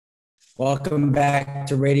Welcome back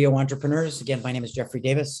to Radio Entrepreneurs. Again, my name is Jeffrey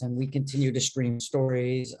Davis, and we continue to stream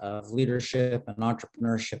stories of leadership and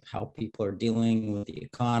entrepreneurship, how people are dealing with the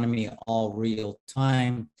economy, all real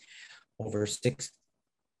time. Over 6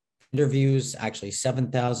 interviews, actually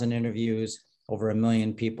 7,000 interviews. Over 1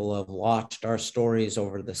 million people have watched our stories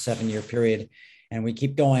over the 7-year period. And we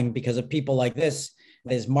keep going because of people like this.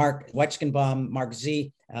 There's Mark Wetschgenbaum, Mark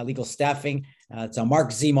Z, Legal Staffing. It's a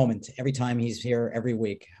Mark Z moment every time he's here every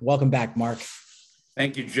week. Welcome back, Mark.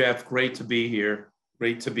 Thank you, Jeff. Great to be here.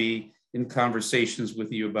 Great to be in conversations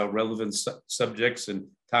with you about relevant subjects and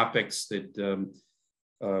topics that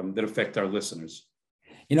affect our listeners.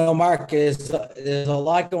 You know, Mark, there's a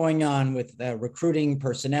lot going on with recruiting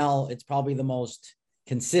personnel. It's probably the most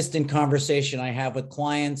consistent conversation I have with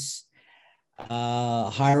clients,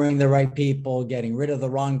 hiring the right people, getting rid of the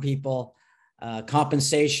wrong people,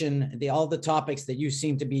 compensation, all the topics that you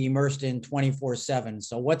seem to be immersed in 24/7.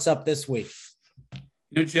 So what's up this week?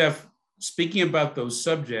 You know, Jeff, speaking about those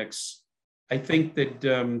subjects, I think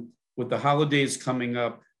that with the holidays coming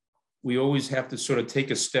up, we always have to sort of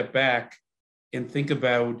take a step back and think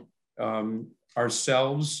about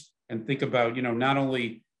ourselves and think about, you know, not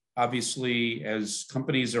only obviously as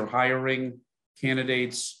companies are hiring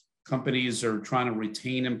candidates, companies are trying to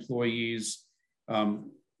retain employees,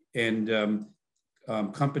 and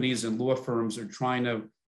companies and law firms are trying to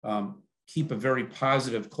keep a very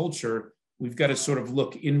positive culture. We've got to sort of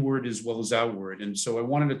look inward as well as outward. And so I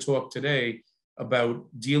wanted to talk today about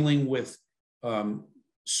dealing with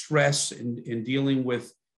stress and dealing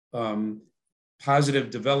with positive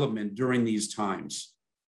development during these times.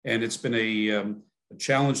 And it's been a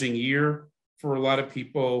challenging year for a lot of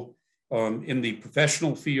people in the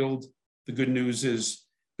professional field. The good news is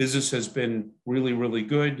business has been really, really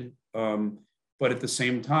good. But at the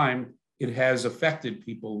same time, it has affected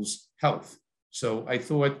people's health. So I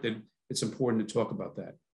thought that it's important to talk about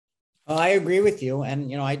that. I agree with you. And,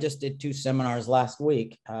 you know, I just did 2 seminars last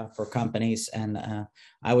week for companies. And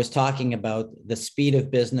I was talking about the speed of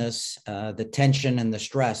business, the tension and the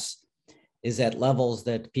stress is at levels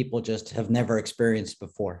that people just have never experienced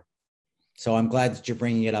before. So I'm glad that you're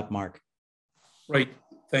bringing it up, Mark. Right.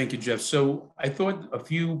 Thank you, Jeff. So I thought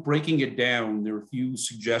breaking it down, there are a few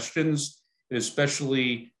suggestions,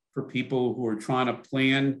 especially for people who are trying to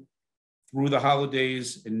plan through the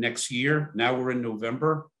holidays and next year. Now we're in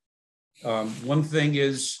November. One thing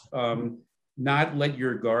is not let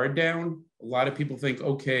your guard down. A lot of people think,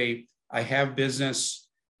 okay, I have business.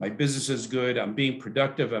 My business is good. I'm being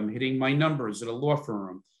productive. I'm hitting my numbers at a law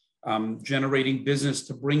firm. I'm generating business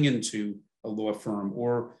to bring into a law firm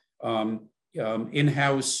or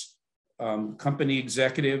in-house company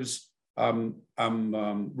executives.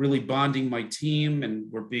 I'm really bonding my team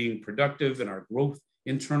and we're being productive and our growth,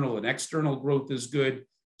 internal and external growth is good.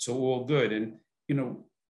 So all good. And, you know,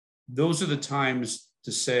 those are the times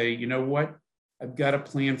to say, you know what, I've got a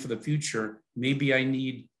plan for the future. Maybe I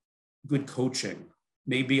need good coaching.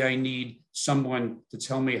 Maybe I need someone to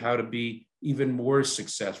tell me how to be even more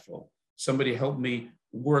successful. Somebody help me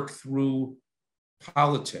work through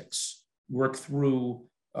politics, work through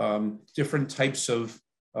different types of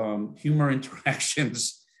humor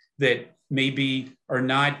interactions that maybe are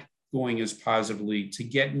not going as positively to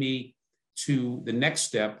get me to the next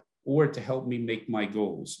step or to help me make my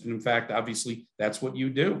goals. And in fact, obviously, that's what you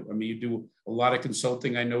do. I mean, you do a lot of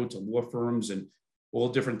consulting, I know, to law firms and all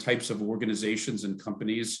different types of organizations and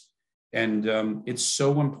companies. And it's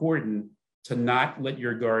so important to not let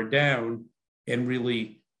your guard down and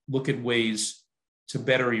really look at ways to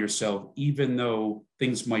better yourself, even though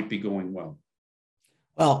things might be going well.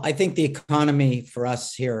 Well, I think the economy for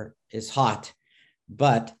us here is hot,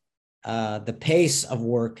 but the pace of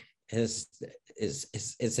work is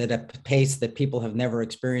at a pace that people have never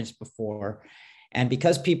experienced before. And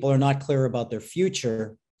because people are not clear about their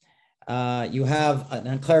future, you have an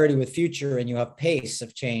unclarity with future and you have pace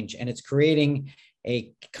of change, and it's creating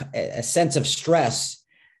a sense of stress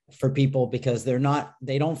for people because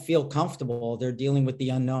they don't feel comfortable. They're dealing with the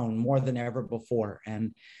unknown more than ever before.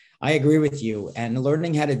 And I agree with you. And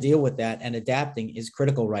learning how to deal with that and adapting is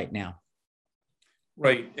critical right now.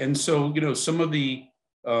 Right. And so, you know, some of the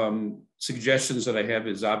suggestions that I have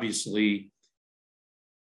is obviously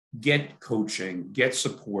get coaching, get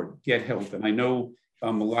support, get help. And I know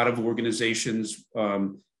a lot of organizations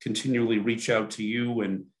continually reach out to you.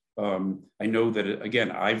 And I know that,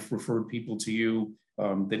 again, I've referred people to you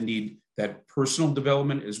that need that personal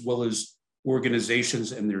development as well as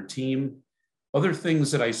organizations and their team. Other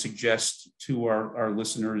things that I suggest to our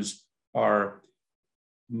listeners are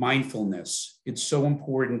mindfulness. It's so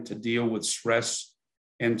important to deal with stress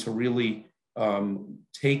and to really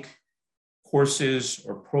take courses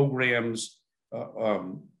or programs,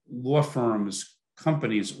 law firms,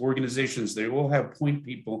 companies, organizations, they all have point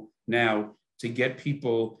people now to get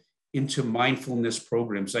people into mindfulness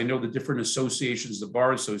programs. I know the different associations, the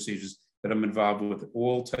bar associations that I'm involved with,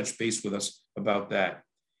 all touch base with us about that.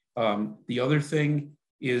 The other thing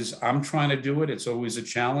is I'm trying to do it. It's always a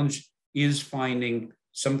challenge, is finding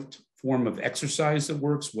some form of exercise that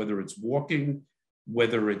works, whether it's walking,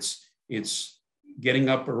 whether it's getting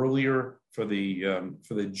up earlier for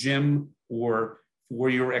the gym or for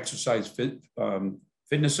your exercise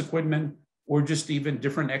fitness equipment, or just even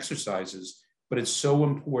different exercises. But it's so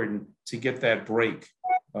important to get that break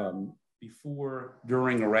before,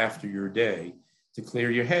 during, or after your day to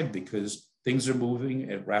clear your head, because things are moving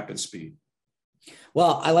at rapid speed.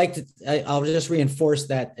 Well, I'll just reinforce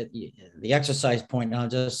that the exercise point, and I'll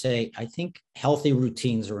just say, I think healthy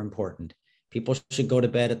routines are important. People should go to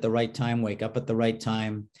bed at the right time, wake up at the right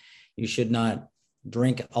time. You should not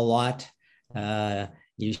drink a lot.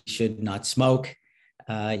 You should not smoke.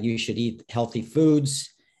 You should eat healthy foods.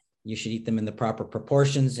 You should eat them in the proper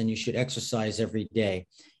proportions, and you should exercise every day.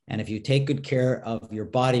 And if you take good care of your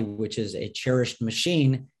body, which is a cherished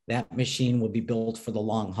machine, that machine will be built for the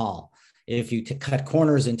long haul. If you cut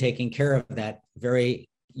corners in taking care of that very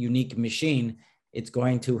unique machine, it's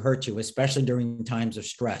going to hurt you, especially during times of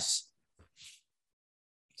stress.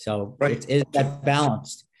 So right. It's that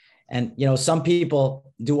balanced. And, some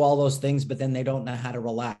people do all those things, but then they don't know how to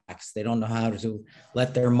relax. They don't know how to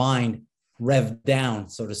let their mind rev down,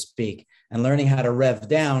 so to speak. And learning how to rev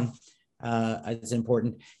down is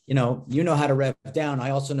important. You know how to rev down.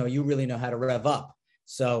 I also know you really know how to rev up.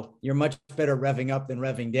 So you're much better revving up than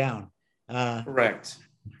revving down. Correct.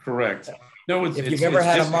 No, if you've ever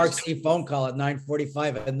had a Mark C phone call at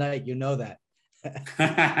 9:45 at night, you know that.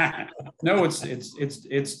 No,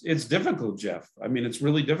 it's difficult, Jeff. I mean, it's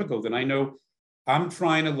really difficult. And I know I'm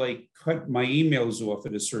trying to cut my emails off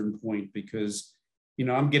at a certain point, because,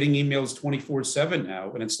 I'm getting emails 24/7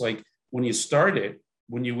 now. And it's like, when you start it,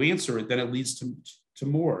 when you answer it, then it leads to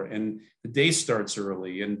more. And the day starts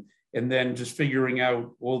early, and then just figuring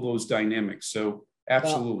out all those dynamics. So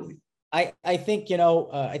absolutely. Well, I think,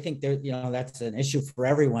 I think there, that's an issue for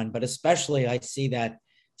everyone, but especially I see that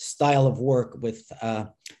style of work with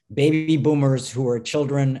baby boomers who are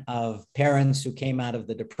children of parents who came out of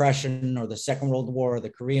the Depression or the Second World War or the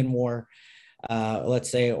Korean War, let's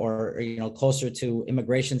say, or, closer to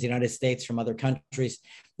immigration to the United States from other countries.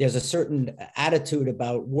 There's a certain attitude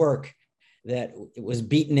about work that was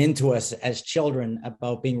beaten into us as children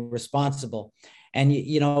about being responsible. And,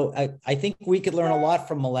 I think we could learn a lot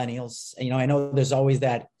from millennials. I know there's always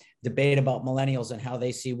that debate about millennials and how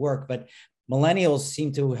they see work, but millennials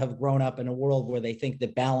seem to have grown up in a world where they think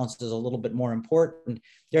that balance is a little bit more important.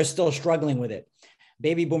 They're still struggling with it.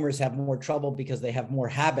 Baby boomers have more trouble because they have more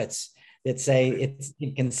habits that say it's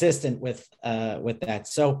inconsistent with that.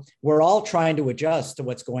 So we're all trying to adjust to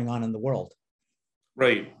what's going on in the world.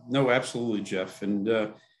 Right. No, absolutely, Jeff.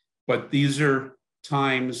 And but these are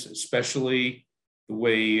times, especially the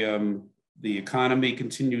way the economy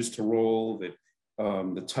continues to roll, that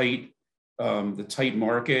the tight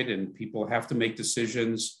market, and people have to make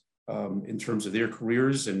decisions in terms of their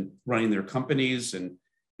careers and running their companies and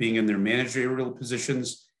being in their managerial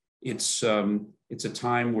positions. It's a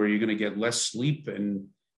time where you're going to get less sleep, and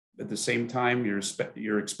at the same time,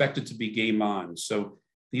 you're expected to be game on. So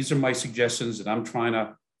these are my suggestions that I'm trying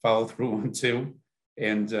to follow through on too,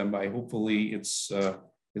 and hopefully it's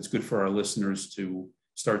good for our listeners to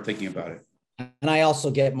start thinking about it. And I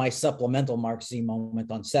also get my supplemental Mark Z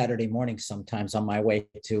moment on Saturday mornings sometimes on my way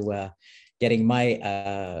to getting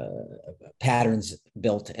my patterns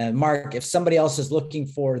built. And Mark, if somebody else is looking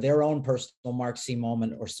for their own personal Mark Z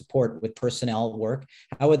moment or support with personnel work,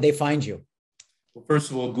 how would they find you? Well,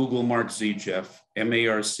 first of all, Google Mark Z, Jeff,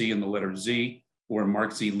 M-A-R-C and the letter Z, or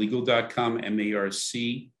markzlegal.com,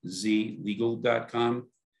 M-A-R-C-Z legal.com,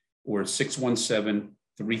 or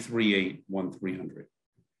 617-338-1300.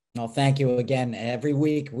 No, thank you again. Every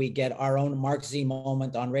week we get our own Mark Z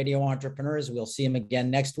moment on Radio Entrepreneurs. We'll see him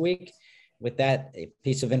again next week. With that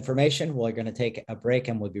piece of information, we're going to take a break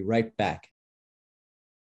and we'll be right back.